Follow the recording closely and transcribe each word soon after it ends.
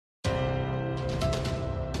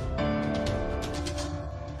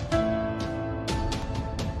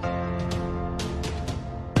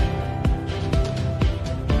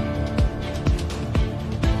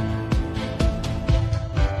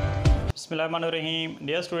बिस्मिल्लाहिर्रहमानिर्रहीम।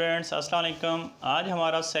 Dear students, अस्सलाम वालेकुम। आज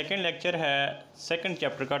हमारा सेकंड लेक्चर है सेकंड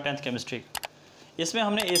चैप्टर का 10th केमिस्ट्री। इसमें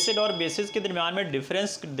हमने एसिड और बेसिस के दरमियान में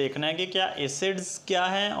डिफरेंस देखना है कि क्या एसिड्स क्या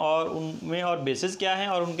हैं और उनमें और बेसिस क्या हैं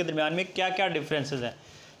और उनके दरमियान में क्या क्या डिफरेंसेस हैं।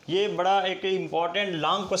 ये बड़ा एक इंपॉर्टेंट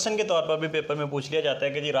लॉन्ग क्वेश्चन के तौर पर भी पेपर में पूछ लिया जाता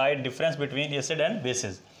है कि जी right difference between acid and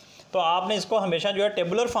bases. तो आपने इसको हमेशा जो है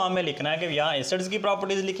टेबुलर फॉर्म में लिखना है कि यहाँ एसिड्स की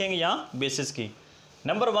प्रॉपर्टीज़ लिखेंगे, यहाँ बेसिस की।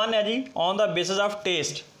 नंबर 1 है जी on the basis of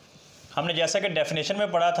test. हमने जैसा कि डेफिनेशन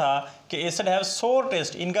में पढ़ा था कि एसिड हैव सोर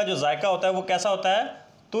टेस्ट। इनका जो जायका होता है वो कैसा होता है?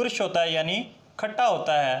 तुरश होता है, यानी खट्टा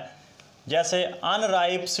होता है। जैसे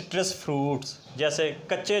अनराइप सिट्रस फ्रूट्स, जैसे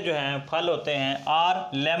कच्चे जो हैं फल होते हैं। और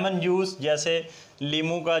लेमन जूस, जैसे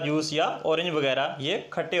लीमू का जूस या ऑरेंज वगैरह, ये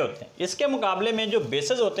खट्टे होते हैं। इसके मुकाबले में जो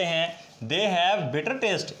बेसिस होते हैं दे हैव बिटर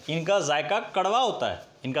टेस्ट। इनका जायका कड़वा होता है,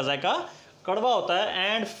 इनका जायका कड़वा होता है।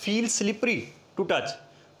 And feel slippery to touch.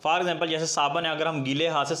 For example जैसे साबुन है, अगर हम गीले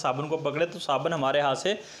हाथ से साबुन को पकड़े तो साबुन हमारे हाथ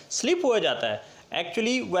से स्लिप हो जाता है।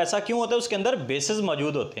 एक्चुअली वैसा क्यों होता है? उसके अंदर बेसिस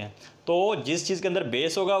मौजूद होते हैं। तो जिस चीज़ के अंदर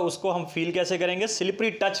बेस होगा उसको हम फील कैसे करेंगे?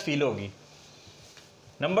 स्लिपरी टच फील होगी।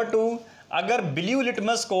 नंबर 2, अगर ब्लू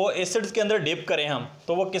लिटमस को एसिड्स के अंदर डिप करें हम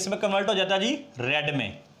तो वो किस में कन्वर्ट हो जाता है जी? रेड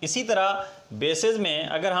में। इसी तरह बेसिस में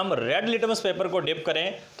अगर हम रेड लिटमस पेपर को डिप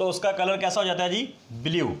करें तो उसका कलर कैसा हो जाता है जी?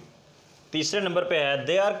 ब्लू। तीसरे नंबर पे है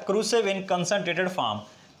they are क्रूसिव in concentrated form.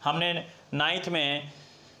 हमने 9th में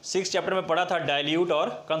 6th चैप्टर में पढ़ा था डाइल्यूट और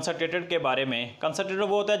कंसनट्रेटेड के बारे में। कंसनट्रेटेड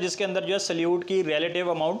वो होता है जिसके अंदर जो है सल्यूट की रिलेटिव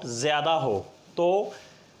अमाउंट ज़्यादा हो। तो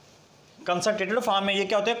कंसनट्रेटेड फॉर्म में ये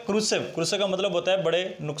क्या होता है? क्रूसिव। क्रूसिव का मतलब होता है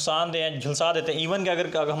बड़े नुकसानदेह हैं, झुलसा देते हैं। इवन कि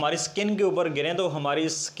अगर हमारी स्किन के ऊपर गिरें तो हमारी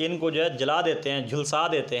स्किन को जो है जला देते हैं, झुलसा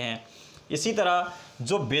देते हैं। इसी तरह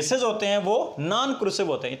जो बेसिस होते हैं वो नॉन क्रूसिव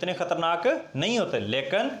होते हैं, इतने खतरनाक नहीं होते।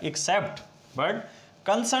 लेकिन accept but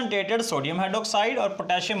concentrated sodium hydroxide और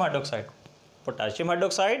पोटेशियम हाइड्रोक्साइड। पोटेशियम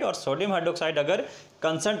हाइड्रोक्साइड और सोडियम हाइड्रोक्साइड अगर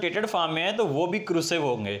कंसनट्रेटेड फॉर्म में है तो वो भी क्रूसिव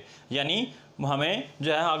होंगे, यानी हमें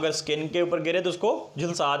जो है अगर स्किन के ऊपर गिरे तो उसको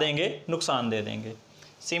झुलसा देंगे, नुकसान दे देंगे।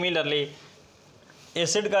 सिमिलरली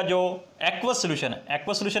एसिड का जो एक्वस सोल्यूशन है,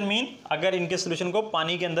 एक्वस सोल्यूशन मीन अगर इनके सोल्यूशन को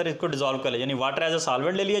पानी के अंदर इसको डिसॉल्व कर ले, यानी वाटर एज अ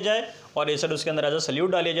सॉल्वेंट ले लिया जाए और एसिड उसके अंदर एज अ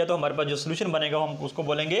सल्यूट डाल लिया जाए तो हमारे पास जो सोल्यूशन बनेगा हम उसको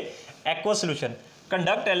बोलेंगे aqueous solution.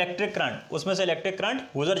 Conduct electric current, उसमें से इलेक्ट्रिक करंट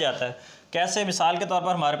गुजर जाता है। कैसे? मिसाल के तौर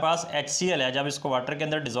पर हमारे पास HCl है, जब इसको वाटर के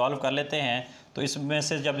अंदर डिसॉल्व कर लेते हैं तो इसमें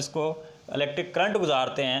से जब इसको इलेक्ट्रिक करंट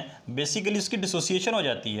गुजारते हैं बेसिकली उसकी डिसोसिएशन हो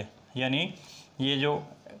जाती है, यानी ये जो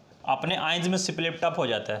अपने आयंस में स्प्लिट अप हो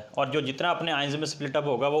जाता है और जो जितना अपने आयंस में स्प्लिट अप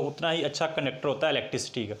होगा वो उतना ही अच्छा कंडक्टर होता है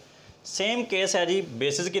इलेक्ट्रिसिटी का। सेम केस है जी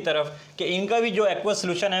बेसिस की तरफ कि इनका भी जो एक्वस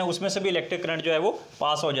सोल्यूशन है उसमें से भी इलेक्ट्रिक करंट जो है वो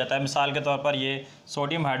पास हो जाता है। मिसाल के तौर पर ये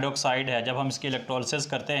सोडियम हाइड्रोक्साइड है, जब हम इसकी इलेक्ट्रोलिसिस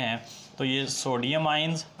करते हैं तो ये सोडियम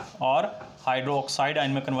आयंस और हाइड्रोक्साइड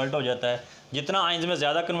आयन में कन्वर्ट हो जाता है। जितना आयंस में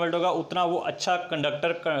ज़्यादा कन्वर्ट होगा उतना वो अच्छा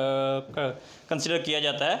कंडक्टर कंसिडर किया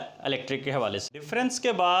जाता है इलेक्ट्रिक के हवाले से। डिफरेंस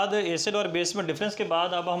के बाद एसिड और बेस में डिफरेंस के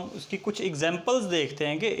बाद अब हम उसकी कुछ एग्जांपल्स देखते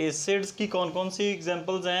हैं कि एसिड्स की कौन कौन सी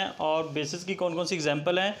एग्जांपल्स हैं और बेसिस की कौन कौन सी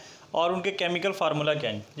एग्जांपल हैं और उनके केमिकल फार्मूला क्या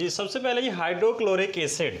है जी। सबसे पहले जी हाइड्रोक्लोरिक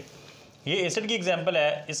एसिड, ये एसिड की एग्जांपल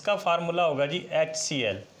है। इसका फार्मूला होगा जी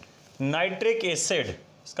HCl। नाइट्रिक एसिड,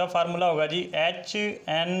 इसका फार्मूला होगा जी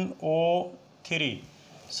HNO3।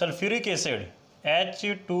 Sulphuric acid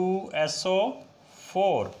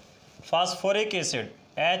H2SO4। Phosphoric acid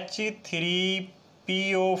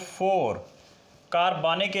H3PO4।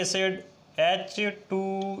 कार्बनिक acid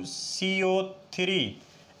H2CO3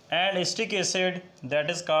 and acetic acid that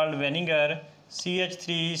is called vinegar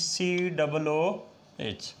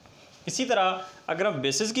CH3COOH। इसी तरह अगर हम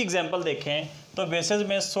बेसिस की एग्जांपल देखें तो बेसिस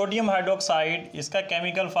में सोडियम हाइड्रोक्साइड, इसका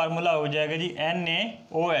केमिकल फार्मूला हो जाएगा जी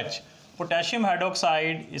NaOH। पोटेशियम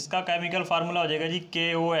हाइड्रोक्साइड, इसका केमिकल फार्मूला हो जाएगा जी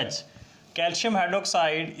KOH। कैल्शियम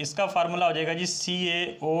हाइड्रोक्साइड, इसका फार्मूला हो जाएगा जी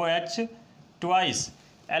CaOH ट्वाइस।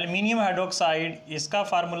 एल्युमिनियम हाइड्रोक्साइड, इसका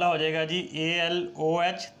फार्मूला हो जाएगा जी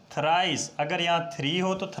AlOH थ्राइस। अगर यहाँ 3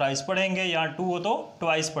 हो तो थ्राइस पढ़ेंगे, यहाँ 2 हो तो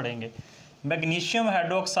ट्वाइस पढ़ेंगे। Magnesium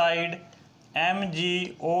hydroxide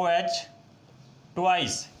MgOH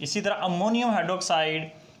twice. इसी तरह ammonium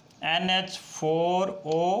hydroxide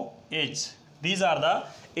NH4OH। These are the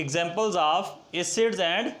examples of acids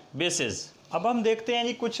and bases. अब हम देखते हैं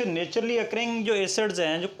जी कुछ नेचुरली अकरिंग जो एसिड्स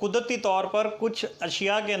हैं, जो कुदरती तौर पर कुछ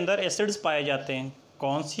अशिया के अंदर एसिड्स पाए जाते हैं।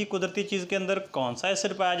 कौन सी कुदरती चीज़ के अंदर कौन सा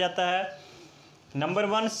एसिड पाया जाता है? Number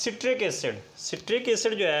 1 citric acid. Citric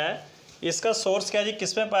acid जो है इसका सोर्स क्या जी?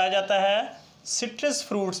 किस में पाया जाता है? सिट्रस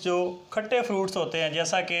फ्रूट्स, जो खट्टे फ्रूट्स होते हैं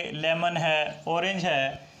जैसा कि लेमन है, ऑरेंज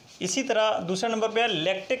है। इसी तरह दूसरे नंबर पे है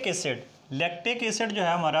लैक्टिक एसिड। लैक्टिक एसिड जो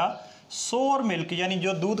है हमारा सोर मिल्क, यानी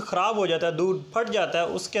जो दूध ख़राब हो जाता है, दूध फट जाता है,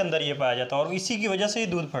 उसके अंदर ये पाया जाता है और इसी की वजह से ही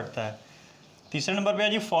दूध फटता है। तीसरे नंबर पे है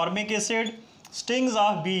जी फॉर्मिक एसिड। स्टिंग्स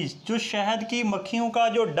ऑफ बीज, जो शहद की मक्खियों का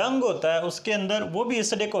जो डंग होता है उसके अंदर वो भी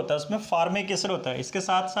एसिडिक होता है, उसमें फॉर्मिक एसिड होता है। इसके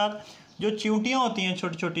साथ साथ जो चींटियाँ होती हैं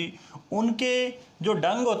छोटी छोटी, उनके जो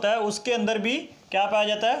डंग होता है उसके अंदर भी क्या पाया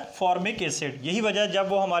जाता है, फॉर्मिक एसिड। यही वजह जब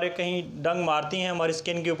वो हमारे कहीं डंग मारती हैं हमारी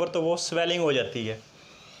स्किन के ऊपर तो वो स्वेलिंग हो जाती है।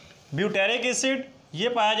 ब्यूटेरिक एसिड ये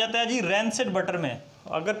पाया जाता है जी रैंसिड बटर में।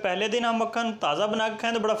 अगर पहले दिन हम मक्खन ताज़ा बना के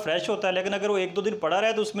खाएँ तो बड़ा फ्रेश होता है, लेकिन अगर वो 1-2 दिन पड़ा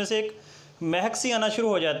रहे तो उसमें से एक महक सी आना शुरू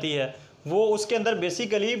हो जाती है। वो उसके अंदर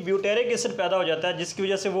बेसिकली ब्यूटेरिक एसिड पैदा हो जाता है, जिसकी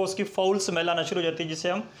वजह से वो उसकी फाउल स्मेल आना शुरू हो जाती है, जिसे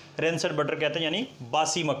हम रैंसिड बटर कहते हैं, यानी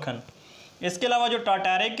बासी मक्खन। इसके अलावा जो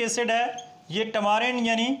टार्टारिक एसिड है ये टमारिन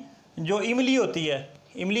यानी जो इमली होती है,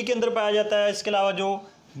 इमली के अंदर पाया जाता है। इसके अलावा जो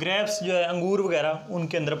ग्रेप्स जो है अंगूर वगैरह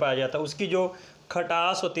उनके अंदर पाया जाता है। उसकी जो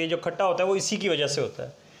खटास होती है, जो खट्टा होता है, वो इसी की वजह से होता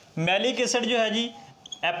है। मैलिक एसिड जो है जी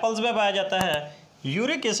एप्पल्स में पाया जाता है।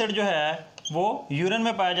 यूरिक एसिड जो है वो यूरिन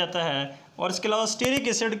में पाया जाता है। और इसके अलावा स्टीरिक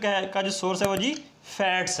एसिड का जो सोर्स है वो जी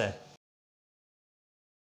फैट्स है।